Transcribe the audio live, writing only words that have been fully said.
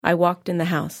I walked in the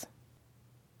house.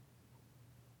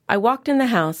 I walked in the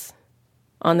house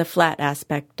on the flat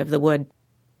aspect of the wood.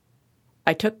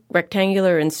 I took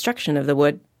rectangular instruction of the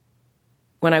wood.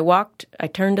 When I walked, I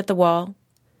turned at the wall,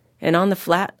 and on the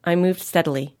flat I moved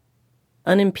steadily,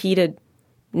 unimpeded,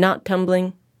 not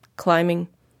tumbling, climbing,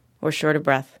 or short of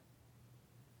breath.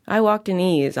 I walked in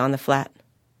ease on the flat.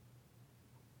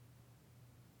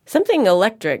 Something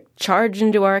electric charged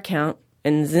into our account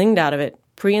and zinged out of it,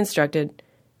 pre-instructed,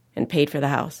 and paid for the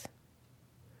house.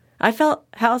 I felt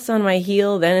house on my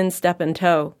heel, then in step and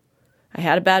toe. I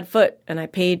had a bad foot, and I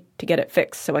paid to get it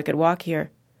fixed so I could walk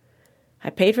here. I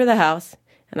paid for the house,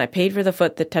 and I paid for the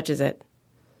foot that touches it.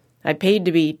 I paid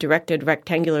to be directed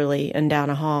rectangularly and down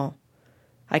a hall.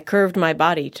 I curved my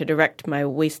body to direct my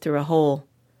waist through a hole.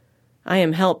 I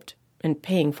am helped and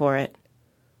paying for it.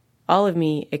 All of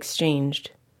me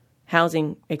exchanged.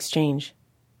 Housing exchange.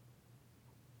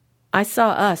 I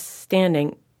saw us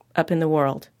standing up in the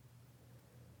world,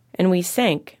 and we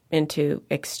sank into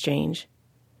exchange,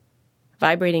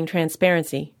 vibrating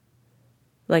transparency,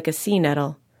 like a sea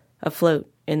nettle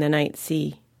afloat in the night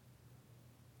sea.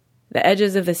 The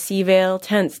edges of the sea veil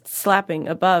tensed, slapping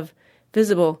above,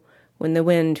 visible when the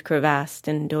wind crevassed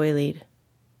and doilied.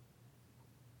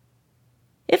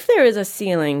 If there is a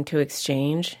ceiling to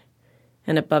exchange,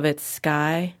 and above it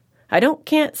sky,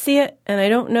 can't see it, and I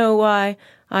don't know why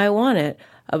I want it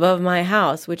above my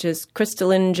house, which is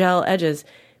crystalline gel edges,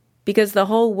 because the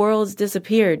whole world's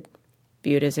disappeared,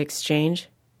 viewed as exchange.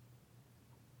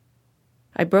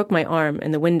 I broke my arm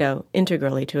in the window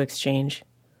integrally to exchange.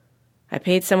 I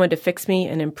paid someone to fix me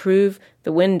and improve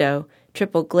the window,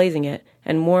 triple glazing it,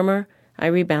 and warmer, I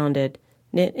rebounded,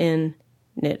 knit in,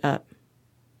 knit up.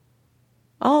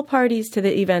 All parties to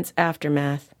the event's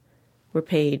aftermath were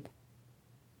paid.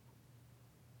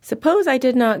 Suppose I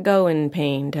did not go in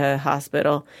pain to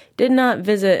hospital, did not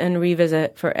visit and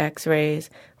revisit for x-rays,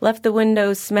 left the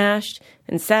window smashed,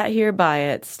 and sat here by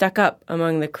it, stuck up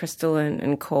among the crystalline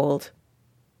and cold.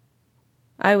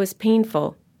 I was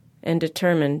painful and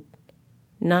determined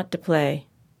not to play,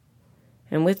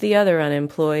 and with the other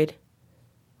unemployed,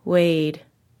 Wade,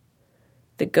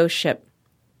 the ghost ship,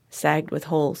 sagged with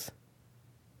holes.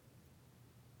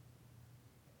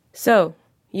 So,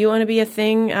 you want to be a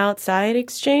thing outside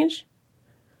exchange?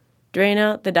 Drain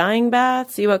out the dying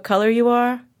bath, see what color you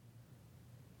are?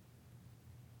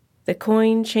 The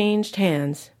coin changed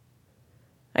hands,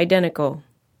 identical,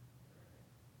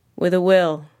 with a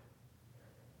will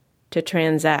to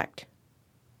transact.